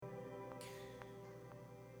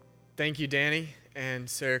Thank you, Danny and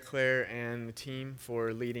Sarah Claire and the team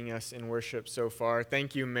for leading us in worship so far.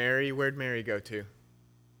 Thank you, Mary. Where'd Mary go to?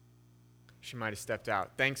 She might have stepped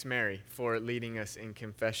out. Thanks, Mary, for leading us in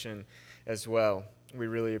confession as well. We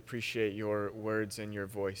really appreciate your words and your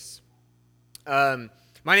voice. My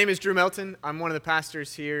name is Drew Melton. I'm one of the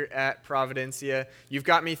pastors here at Providencia. You've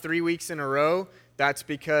got me 3 weeks in a row. That's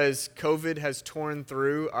because COVID has torn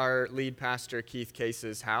through our lead pastor, Keith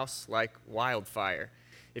Case's house like wildfire.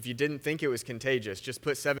 If you didn't think it was contagious, just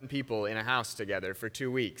put 7 people in a house together for 2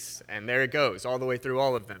 weeks, and there it goes, all the way through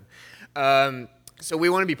all of them. So we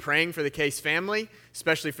want to be praying for the Case family,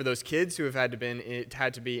 especially for those kids who have had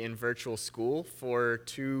to be in virtual school for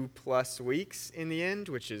 2+ weeks in the end,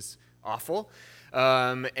 which is awful.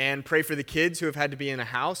 And pray for the kids who have had to be in a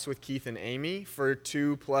house with Keith and Amy for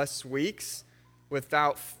 2+ weeks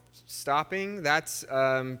without stopping. That's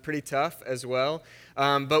pretty tough as well.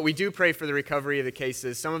 But we do pray for the recovery of the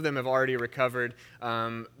Cases. Some of them have already recovered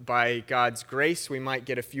by God's grace. We might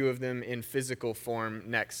get a few of them in physical form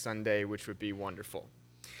next Sunday, which would be wonderful.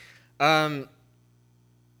 Tonight,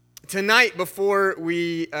 before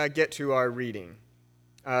we get to our reading,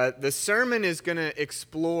 the sermon is going to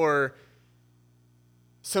explore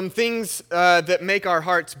some things that make our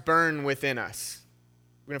hearts burn within us.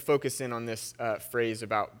 We're going to focus in on this phrase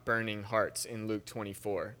about burning hearts in Luke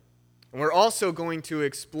 24. And we're also going to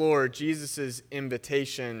explore Jesus'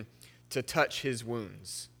 invitation to touch his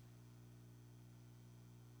wounds.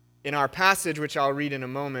 In our passage, which I'll read in a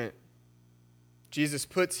moment, Jesus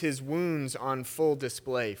puts his wounds on full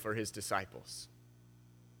display for his disciples.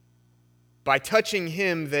 By touching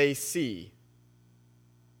him, they see.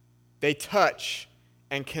 They touch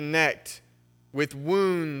and connect with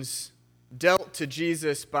wounds dealt to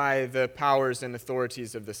Jesus by the powers and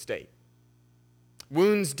authorities of the state.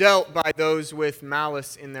 Wounds dealt by those with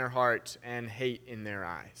malice in their heart and hate in their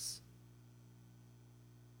eyes.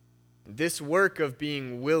 This work of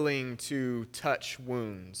being willing to touch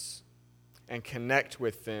wounds and connect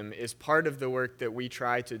with them is part of the work that we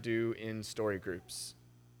try to do in story groups.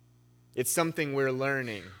 It's something we're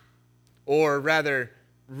learning, or rather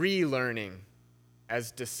relearning, as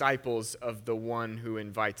disciples of the one who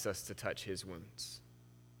invites us to touch his wounds.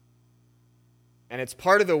 And it's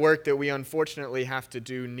part of the work that we unfortunately have to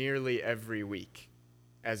do nearly every week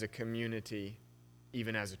as a community,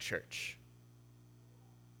 even as a church.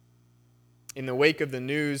 In the wake of the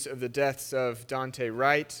news of the deaths of Dante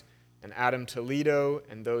Wright and Adam Toledo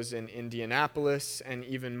and those in Indianapolis and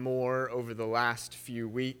even more over the last few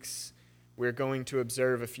weeks, we're going to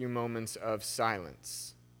observe a few moments of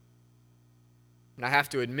silence. And I have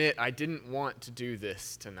to admit, I didn't want to do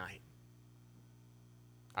this tonight.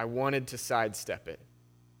 I wanted to sidestep it,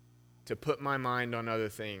 to put my mind on other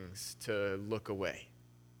things, to look away.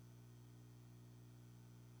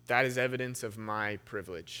 That is evidence of my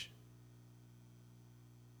privilege.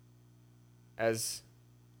 As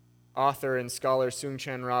author and scholar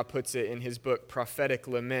Soong-Chan Rah puts it in his book, Prophetic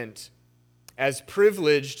Lament, as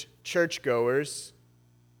privileged churchgoers,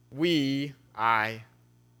 I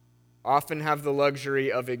often have the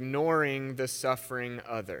luxury of ignoring the suffering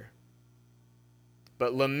other.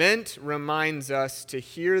 But lament reminds us to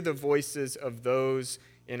hear the voices of those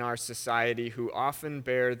in our society who often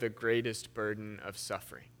bear the greatest burden of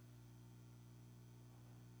suffering.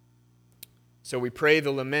 So we pray the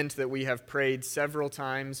lament that we have prayed several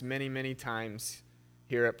times, many, many times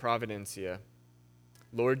here at Providencia.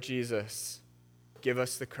 Lord Jesus, give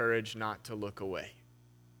us the courage not to look away.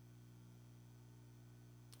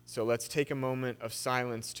 So let's take a moment of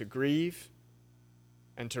silence to grieve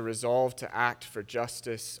and to resolve to act for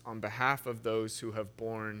justice on behalf of those who have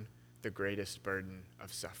borne the greatest burden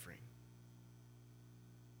of suffering.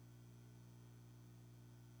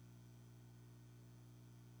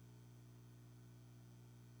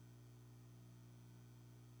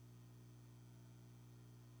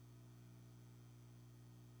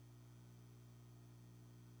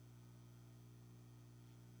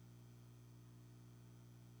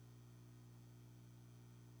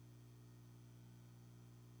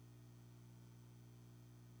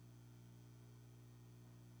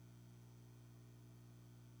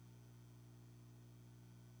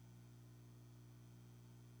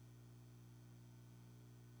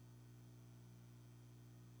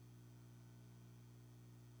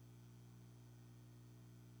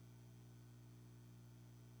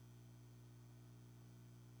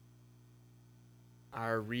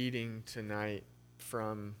 Our reading tonight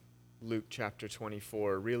from Luke chapter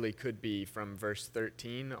 24 really could be from verse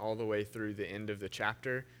 13 all the way through the end of the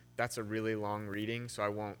chapter. That's a really long reading, so I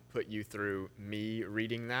won't put you through me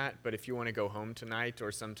reading that. But if you want to go home tonight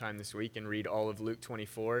or sometime this week and read all of Luke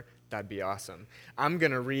 24, that'd be awesome. I'm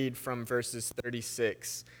going to read from verses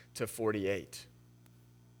 36 to 48.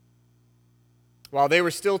 While they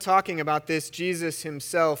were still talking about this, Jesus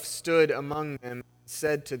himself stood among them and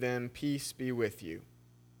said to them, "Peace be with you."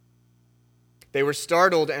 They were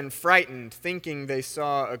startled and frightened, thinking they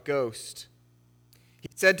saw a ghost. He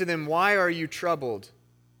said to them, "Why are you troubled?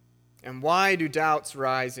 And why do doubts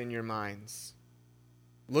rise in your minds?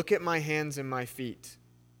 Look at my hands and my feet.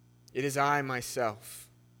 It is I myself.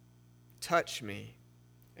 Touch me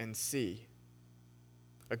and see.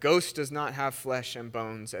 A ghost does not have flesh and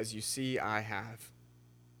bones, as you see I have."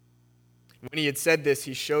 When he had said this,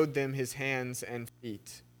 he showed them his hands and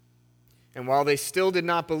feet. And while they still did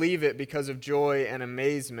not believe it because of joy and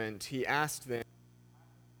amazement, he asked them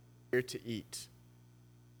to eat.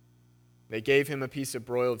 They gave him a piece of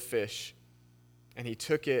broiled fish, and he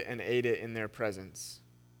took it and ate it in their presence.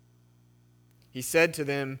 He said to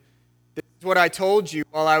them, "This is what I told you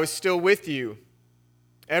while I was still with you.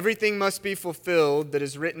 Everything must be fulfilled that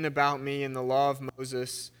is written about me in the law of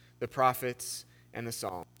Moses, the prophets, and the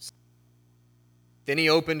Psalms." Then he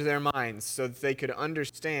opened their minds so that they could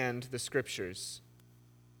understand the Scriptures.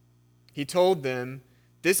 He told them,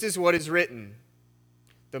 "This is what is written.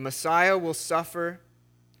 The Messiah will suffer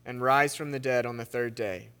and rise from the dead on the third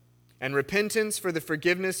day, and repentance for the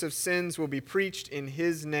forgiveness of sins will be preached in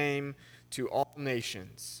his name to all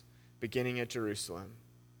nations, beginning at Jerusalem.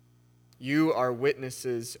 You are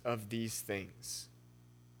witnesses of these things."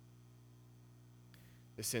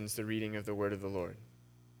 This ends the reading of the word of the Lord.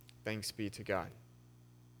 Thanks be to God.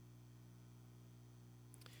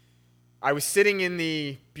 I was sitting in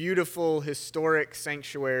the beautiful historic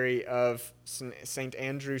sanctuary of St.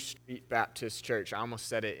 Andrew Street Baptist Church. I almost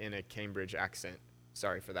said it in a Cambridge accent.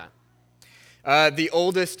 Sorry for that. The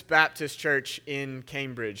oldest Baptist church in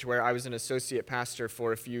Cambridge, where I was an associate pastor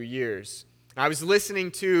for a few years. I was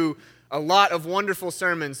listening to a lot of wonderful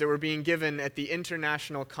sermons that were being given at the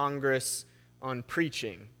International Congress on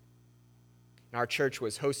Preaching. Our church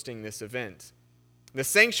was hosting this event. The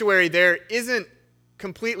sanctuary there isn't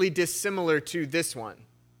completely dissimilar to this one.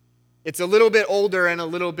 It's a little bit older and a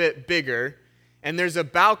little bit bigger, and there's a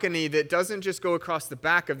balcony that doesn't just go across the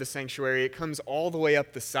back of the sanctuary, it comes all the way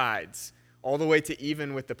up the sides, all the way to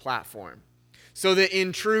even with the platform. So that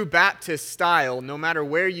in true Baptist style, no matter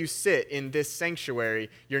where you sit in this sanctuary,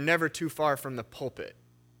 you're never too far from the pulpit.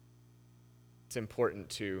 It's important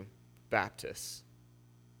to Baptists.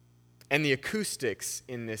 And the acoustics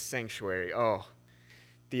in this sanctuary,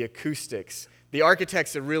 the acoustics. The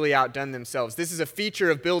architects have really outdone themselves. This is a feature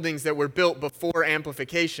of buildings that were built before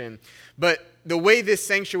amplification. But the way this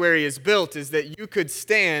sanctuary is built is that you could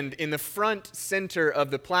stand in the front center of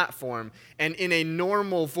the platform and in a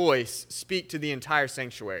normal voice speak to the entire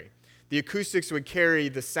sanctuary. The acoustics would carry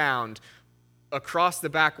the sound across the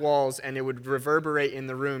back walls and it would reverberate in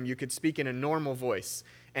the room. You could speak in a normal voice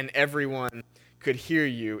and everyone could hear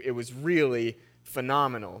you. It was really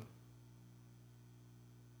phenomenal.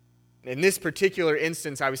 In this particular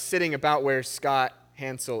instance, I was sitting about where Scott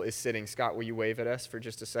Hansel is sitting. Scott, will you wave at us for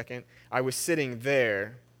just a second? I was sitting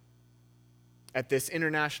there at this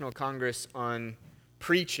International Congress on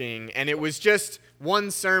Preaching, and it was just one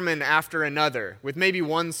sermon after another, with maybe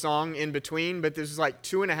one song in between, but this was like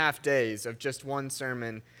 2.5 days of just one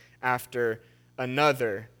sermon after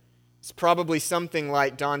another. It's probably something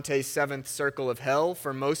like Dante's Seventh Circle of Hell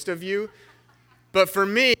for most of you, but for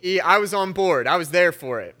me, I was on board. I was there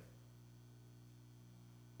for it.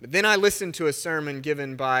 But then I listened to a sermon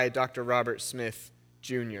given by Dr. Robert Smith,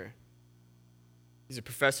 Jr. He's a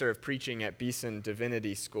professor of preaching at Beeson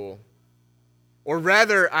Divinity School. Or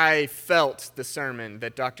rather, I felt the sermon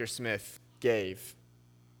that Dr. Smith gave.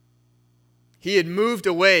 He had moved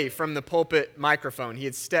away from the pulpit microphone. He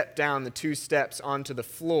had stepped down the 2 steps onto the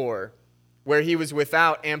floor where he was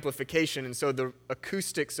without amplification, and so the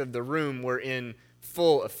acoustics of the room were in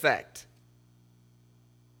full effect.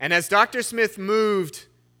 And as Dr. Smith moved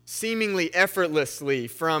seemingly effortlessly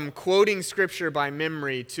from quoting Scripture by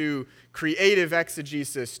memory to creative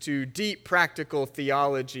exegesis to deep practical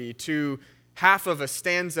theology to half of a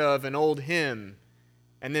stanza of an old hymn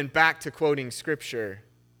and then back to quoting Scripture,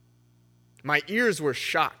 my ears were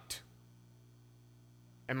shocked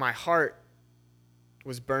and my heart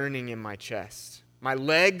was burning in my chest. My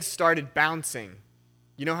legs started bouncing.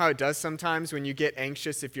 You know how it does sometimes when you get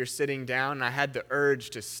anxious if you're sitting down? And I had the urge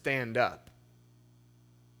to stand up.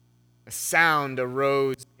 A sound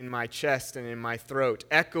arose in my chest and in my throat,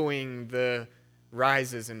 echoing the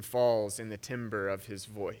rises and falls in the timbre of his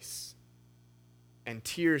voice. and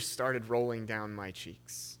tears started rolling down my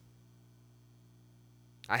cheeks.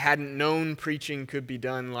 I hadn't known preaching could be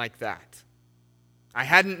done like that. I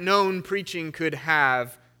hadn't known preaching could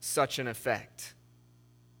have such an effect.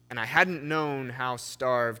 And I hadn't known how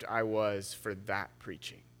starved I was for that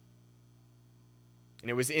preaching. And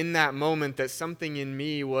it was in that moment that something in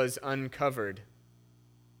me was uncovered.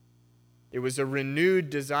 It was a renewed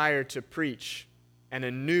desire to preach and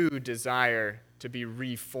a new desire to be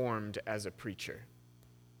reformed as a preacher.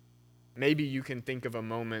 Maybe you can think of a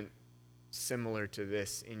moment similar to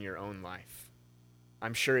this in your own life.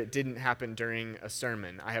 I'm sure it didn't happen during a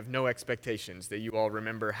sermon. I have no expectations that you all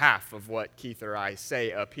remember half of what Keith or I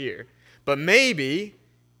say up here. But maybe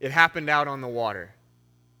it happened out on the water.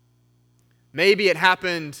 Maybe it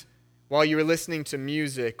happened while you were listening to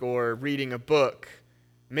music or reading a book.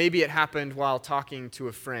 Maybe it happened while talking to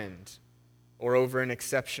a friend or over an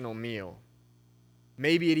exceptional meal.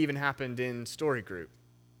 Maybe it even happened in story group.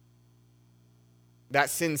 That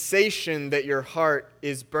sensation that your heart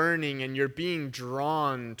is burning and you're being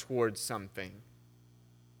drawn towards something,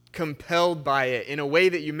 compelled by it in a way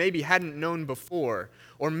that you maybe hadn't known before,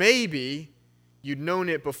 or maybe you'd known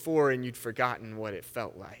it before and you'd forgotten what it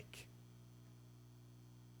felt like.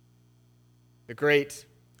 The great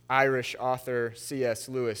Irish author C.S.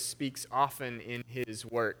 Lewis speaks often in his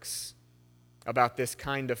works about this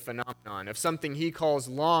kind of phenomenon, of something he calls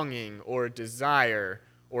longing or desire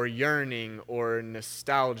or yearning or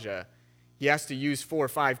nostalgia. He has to use 4 or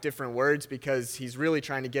 5 different words because he's really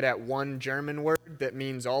trying to get at one German word that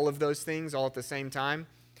means all of those things all at the same time.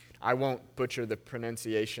 I won't butcher the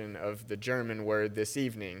pronunciation of the German word this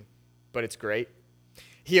evening, but it's great.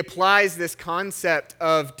 He applies this concept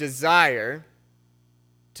of desire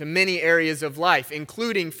to many areas of life,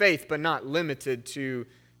 including faith, but not limited to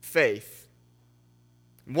faith.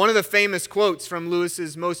 One of the famous quotes from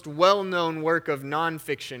Lewis's most well-known work of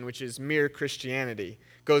nonfiction, which is Mere Christianity,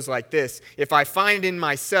 goes like this: "If I find in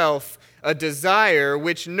myself a desire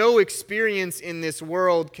which no experience in this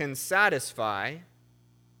world can satisfy,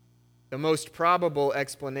 the most probable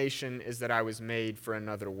explanation is that I was made for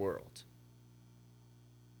another world."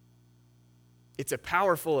 It's a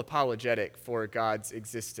powerful apologetic for God's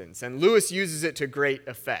existence, and Lewis uses it to great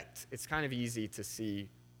effect. It's kind of easy to see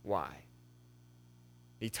why.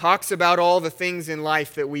 He talks about all the things in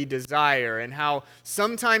life that we desire and how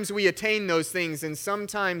sometimes we attain those things and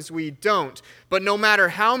sometimes we don't. But no matter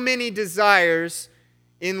how many desires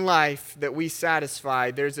in life that we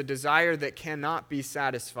satisfy, there's a desire that cannot be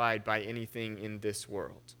satisfied by anything in this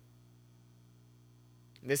world.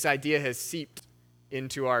 This idea has seeped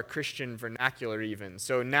into our Christian vernacular even.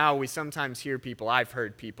 So now we sometimes hear people, I've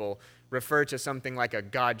heard people, refer to something like a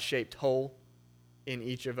God-shaped hole in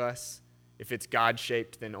each of us. If it's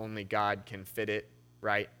God-shaped, then only God can fit it,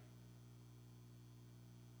 right?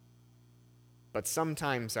 But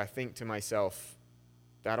sometimes I think to myself,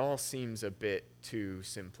 that all seems a bit too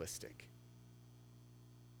simplistic.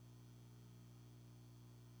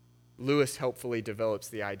 Lewis helpfully develops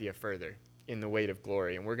the idea further in The Weight of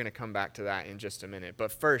Glory, and we're going to come back to that in just a minute.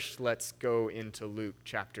 But first, let's go into Luke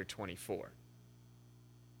chapter 24.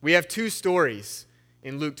 We have 2 stories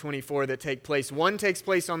in Luke 24 that take place. One takes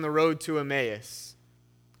place on the road to Emmaus,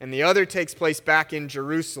 and the other takes place back in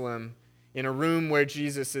Jerusalem in a room where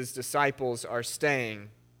Jesus' disciples are staying.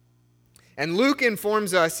 And Luke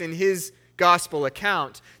informs us in his gospel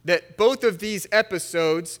account that both of these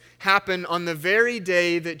episodes happen on the very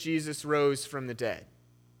day that Jesus rose from the dead.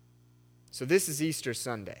 So this is Easter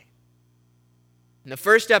Sunday. And the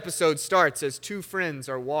first episode starts as 2 friends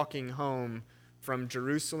are walking home from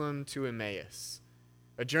Jerusalem to Emmaus,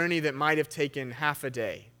 a journey that might have taken half a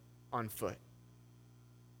day on foot.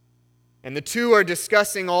 And the 2 are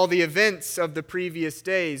discussing all the events of the previous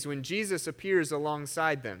days when Jesus appears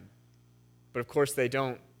alongside them. But of course they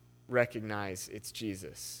don't recognize it's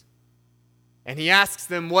Jesus. And he asks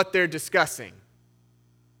them what they're discussing.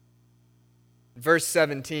 Verse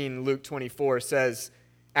 17, Luke 24 says,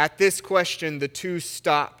 "At this question the 2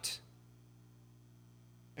 stopped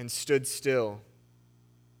and stood still,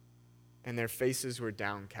 and their faces were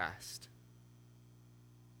downcast."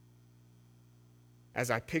 As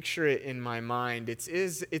I picture it in my mind, it's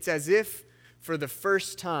as if for the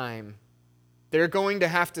first time they're going to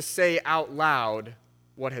have to say out loud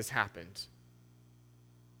what has happened.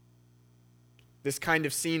 This kind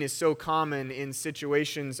of scene is so common in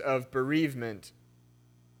situations of bereavement.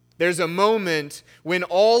 There's a moment when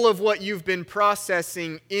all of what you've been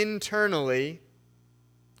processing internally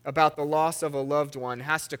about the loss of a loved one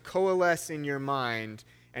has to coalesce in your mind,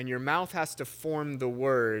 and your mouth has to form the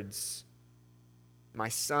words, "My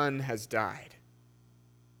son has died.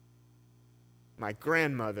 My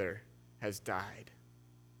grandmother has died.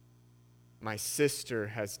 My sister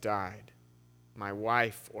has died. My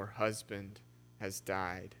wife or husband has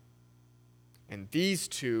died. And these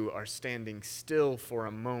two are standing still for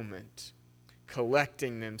a moment,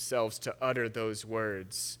 collecting themselves to utter those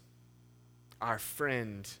words. Our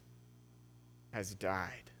friend has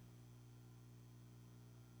died.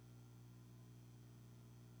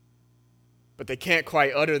 But they can't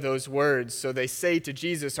quite utter those words, so they say to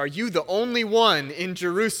Jesus, "Are you the only one in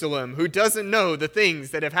Jerusalem who doesn't know the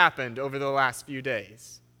things that have happened over the last few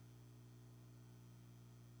days?"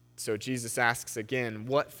 So Jesus asks again,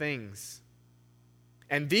 "What things?"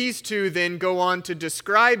 And these two then go on to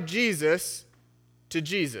describe Jesus to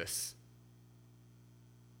Jesus.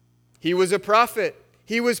 He was a prophet.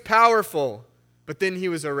 He was powerful. But then he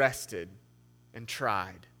was arrested and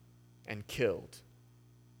tried and killed.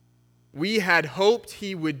 We had hoped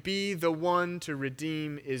he would be the one to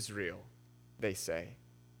redeem Israel, they say.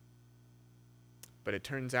 But it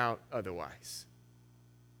turns out otherwise.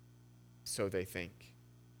 So they think.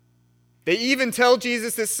 They even tell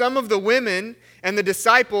Jesus that some of the women and the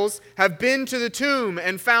disciples have been to the tomb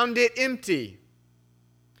and found it empty.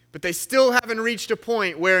 But they still haven't reached a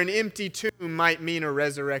point where an empty tomb might mean a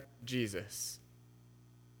resurrected Jesus.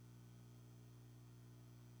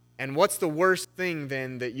 And what's the worst thing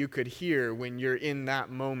then that you could hear when you're in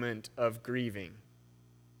that moment of grieving?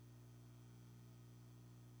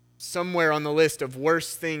 Somewhere on the list of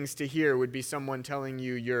worst things to hear would be someone telling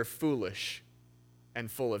you you're foolish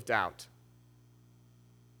and full of doubt.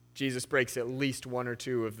 Jesus breaks at least one or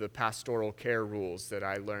two of the pastoral care rules that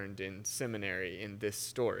I learned in seminary in this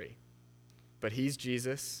story. But he's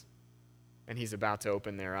Jesus, and he's about to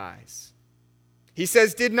open their eyes. He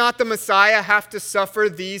says, "Did not the Messiah have to suffer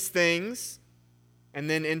these things and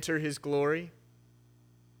then enter his glory?"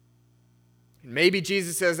 And maybe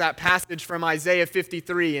Jesus has that passage from Isaiah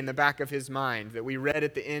 53 in the back of his mind that we read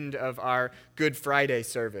at the end of our Good Friday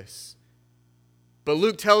service. But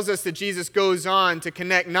Luke tells us that Jesus goes on to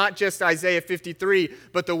connect not just Isaiah 53,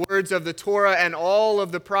 but the words of the Torah and all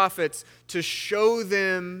of the prophets to show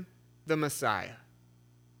them the Messiah.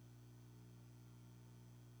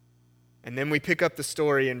 And then we pick up the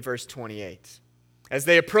story in verse 28. As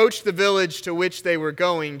they approached the village to which they were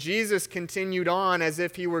going, Jesus continued on as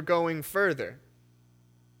if he were going further.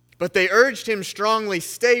 But they urged him strongly,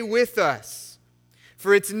 "Stay with us,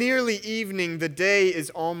 for it's nearly evening, the day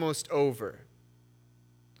is almost over."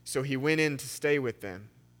 So he went in to stay with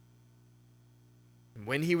them. And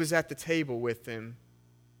when he was at the table with them,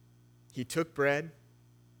 he took bread,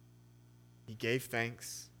 he gave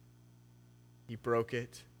thanks, he broke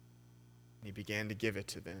it, and he began to give it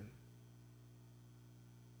to them.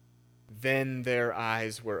 Then their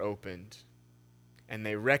eyes were opened, and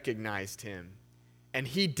they recognized him, and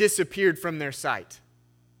he disappeared from their sight.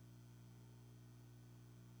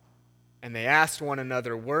 And they asked one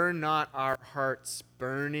another, "Were not our hearts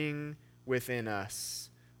burning within us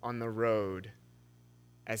on the road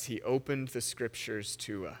as he opened the scriptures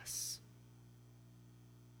to us?"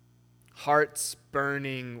 Hearts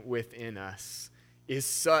burning within us is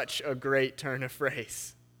such a great turn of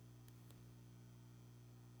phrase.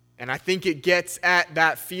 And I think it gets at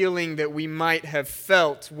that feeling that we might have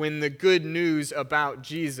felt when the good news about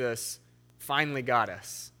Jesus finally got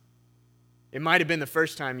us. It might have been the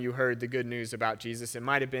first time you heard the good news about Jesus. It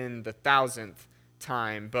might have been the 1,000th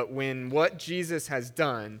time. But when what Jesus has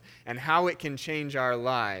done and how it can change our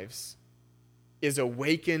lives is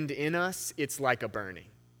awakened in us, it's like a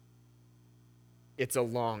burning. It's a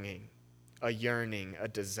longing, a yearning, a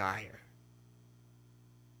desire.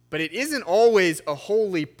 But it isn't always a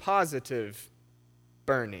wholly positive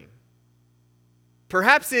burning.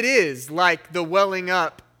 Perhaps it is like the welling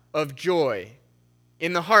up of joy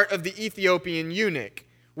in the heart of the Ethiopian eunuch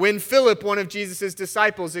when Philip, one of Jesus'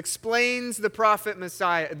 disciples, explains the prophet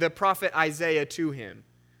Isaiah to him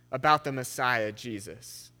about the Messiah,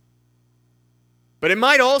 Jesus. But it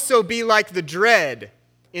might also be like the dread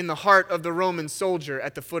in the heart of the Roman soldier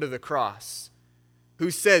at the foot of the cross, who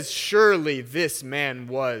says, "Surely this man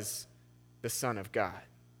was the Son of God."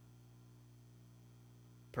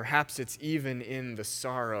 Perhaps it's even in the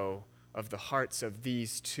sorrow of the hearts of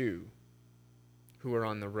these two who are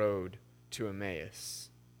on the road to Emmaus.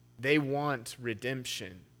 They want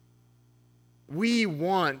redemption. We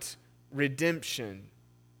want redemption.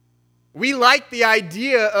 We like the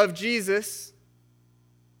idea of Jesus,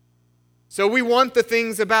 so we want the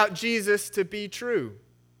things about Jesus to be true.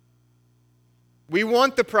 We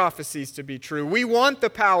want the prophecies to be true. We want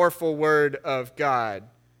the powerful word of God.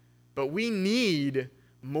 But we need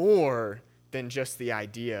more than just the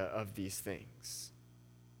idea of these things.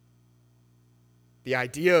 The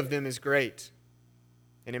idea of them is great.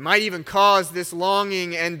 And it might even cause this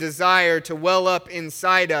longing and desire to well up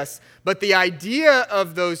inside us. But the idea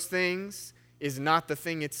of those things is not the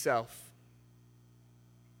thing itself.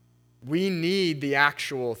 We need the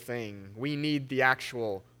actual thing. We need the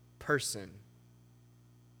actual person,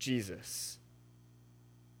 Jesus.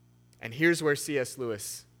 And here's where C.S.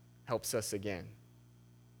 Lewis helps us again.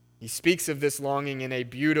 He speaks of this longing in a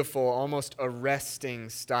beautiful, almost arresting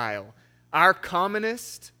style. Our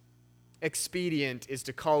commonest expedient is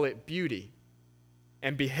to call it beauty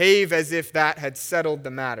and behave as if that had settled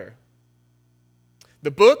the matter.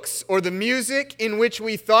 The books or the music in which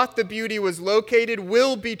we thought the beauty was located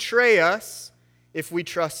will betray us if we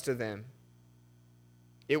trust to them.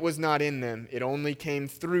 It was not in them, it only came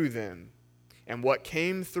through them. And what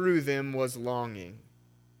came through them was longing.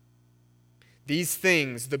 These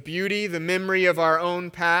things, the beauty, the memory of our own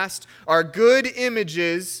past, are good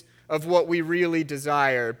images of what we really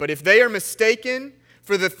desire. But if they are mistaken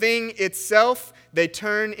for the thing itself, they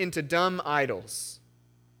turn into dumb idols,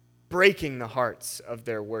 breaking the hearts of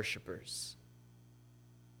their worshipers.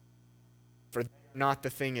 For they are not the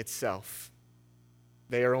thing itself.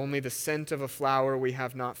 They are only the scent of a flower we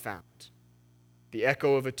have not found, the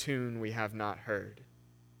echo of a tune we have not heard,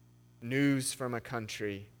 news from a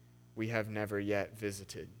country we have never yet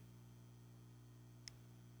visited.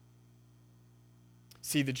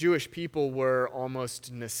 See, the Jewish people were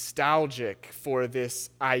almost nostalgic for this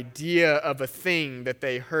idea of a thing that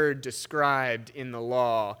they heard described in the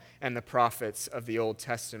law and the prophets of the Old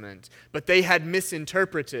Testament. But they had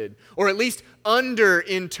misinterpreted, or at least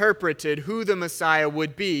underinterpreted, who the Messiah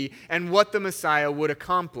would be and what the Messiah would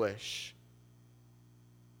accomplish.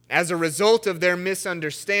 As a result of their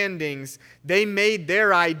misunderstandings, they made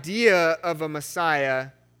their idea of a Messiah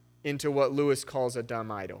into what Lewis calls a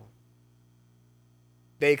dumb idol.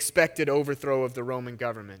 They expected overthrow of the Roman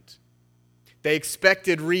government. They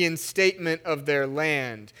expected reinstatement of their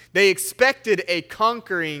land. They expected a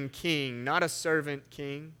conquering king, not a servant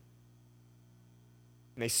king.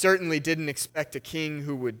 And they certainly didn't expect a king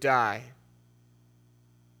who would die.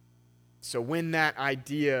 So when that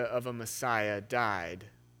idea of a Messiah died,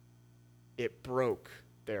 it broke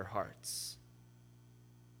their hearts.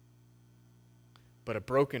 But a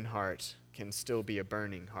broken heart can still be a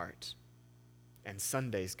burning heart. And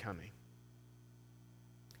Sunday's coming.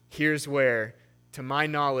 Here's where, to my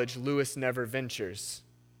knowledge, Lewis never ventures.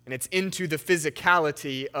 And it's into the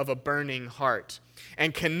physicality of a burning heart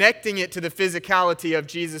and connecting it to the physicality of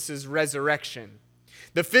Jesus' resurrection.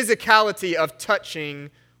 The physicality of touching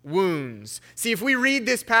wounds. See, if we read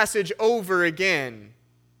this passage over again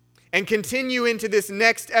and continue into this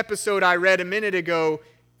next episode I read a minute ago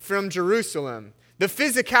from Jerusalem, the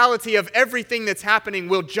physicality of everything that's happening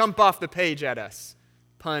will jump off the page at us.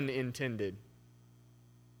 Pun intended.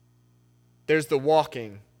 There's the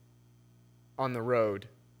walking on the road.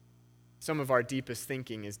 Some of our deepest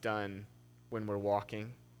thinking is done when we're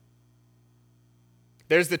walking.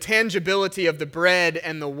 There's the tangibility of the bread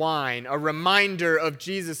and the wine, a reminder of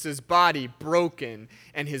Jesus' body broken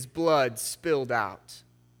and his blood spilled out.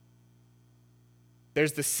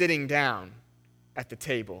 There's the sitting down at the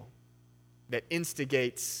table that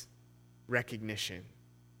instigates recognition.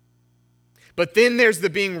 But then there's the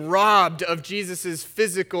being robbed of Jesus'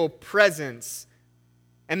 physical presence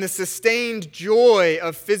and the sustained joy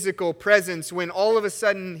of physical presence when all of a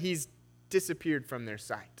sudden he's disappeared from their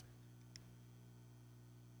sight.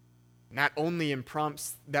 That only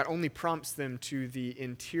prompts them to the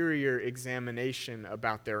interior examination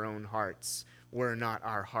about their own hearts. Were not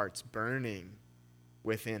our hearts burning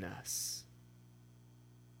within us?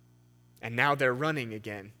 And now they're running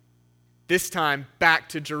again. This time back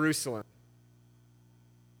to Jerusalem.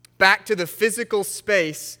 Back to the physical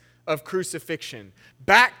space of crucifixion.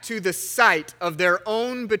 Back to the site of their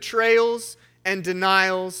own betrayals and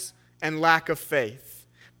denials and lack of faith.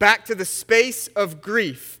 Back to the space of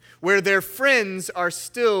grief where their friends are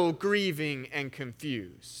still grieving and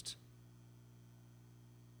confused.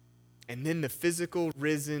 And then the physical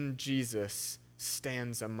risen Jesus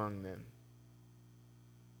stands among them.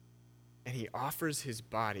 And he offers his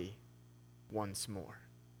body once more.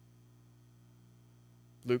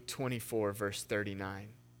 Luke 24, verse 39.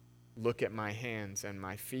 Look at my hands and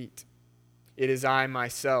my feet. It is I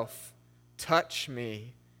myself. Touch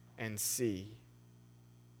me and see.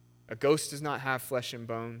 A ghost does not have flesh and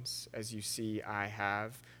bones, as you see I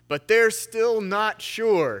have. But they're still not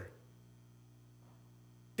sure.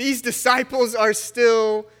 These disciples are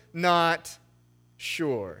still not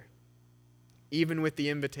sure, even with the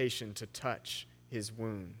invitation to touch his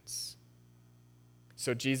wounds.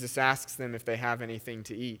 So Jesus asks them if they have anything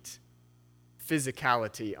to eat.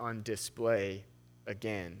 physicality on display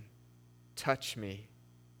again. Touch me,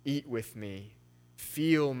 eat with me,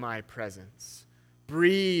 feel my presence,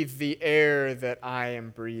 breathe the air that I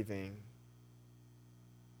am breathing.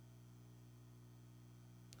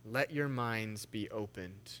 Let your minds be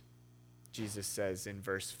opened, Jesus says in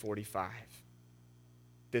verse 45.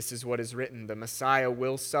 This is what is written: the Messiah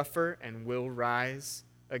will suffer and will rise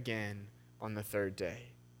again on the third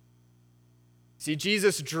day. See,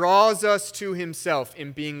 Jesus draws us to himself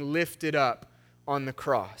in being lifted up on the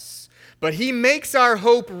cross. But he makes our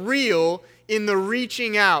hope real in the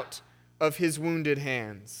reaching out of his wounded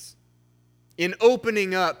hands, in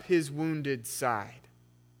opening up his wounded side,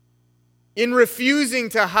 in refusing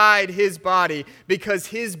to hide his body, because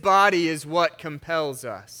his body is what compels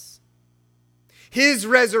us. His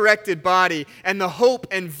resurrected body and the hope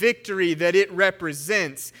and victory that it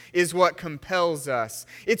represents is what compels us.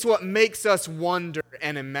 It's what makes us wonder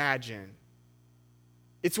and imagine.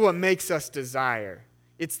 It's what makes us desire.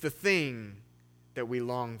 It's the thing that we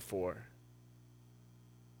long for.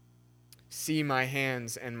 See my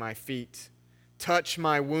hands and my feet. Touch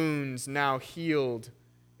my wounds, now healed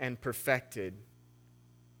and perfected.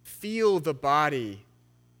 Feel the body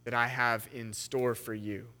that I have in store for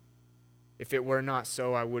you. If it were not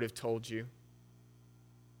so, I would have told you.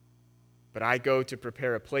 But I go to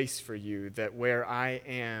prepare a place for you, that where I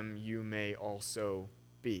am, you may also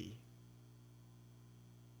be.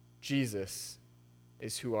 Jesus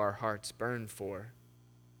is who our hearts burn for,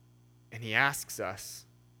 and he asks us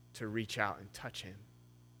to reach out and touch him.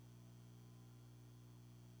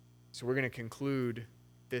 So we're going to conclude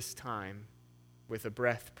this time with a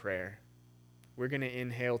breath prayer. We're going to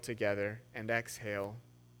inhale together and exhale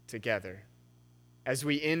together. As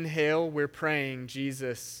we inhale, we're praying,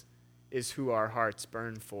 Jesus is who our hearts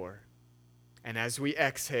burn for. And as we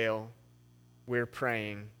exhale, we're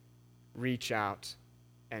praying, reach out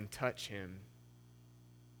and touch him.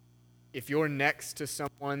 If you're next to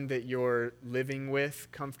someone that you're living with,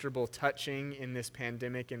 comfortable touching in this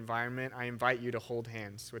pandemic environment, I invite you to hold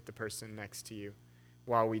hands with the person next to you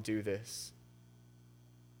while we do this.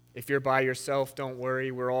 If you're by yourself, don't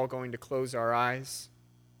worry. We're all going to close our eyes.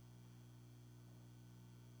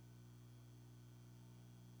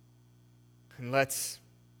 And let's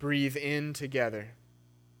breathe in together.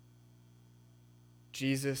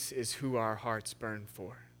 Jesus is who our hearts burn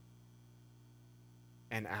for.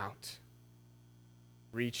 And out.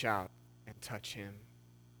 Reach out and touch him.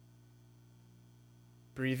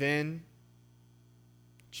 Breathe in.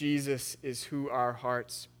 Jesus is who our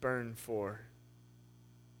hearts burn for.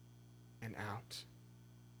 And out.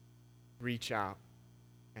 Reach out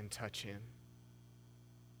and touch him.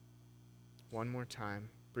 One more time.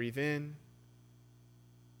 Breathe in.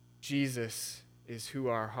 Jesus is who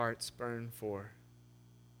our hearts burn for.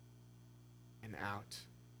 And out.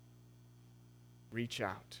 Reach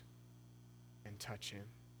out and touch him.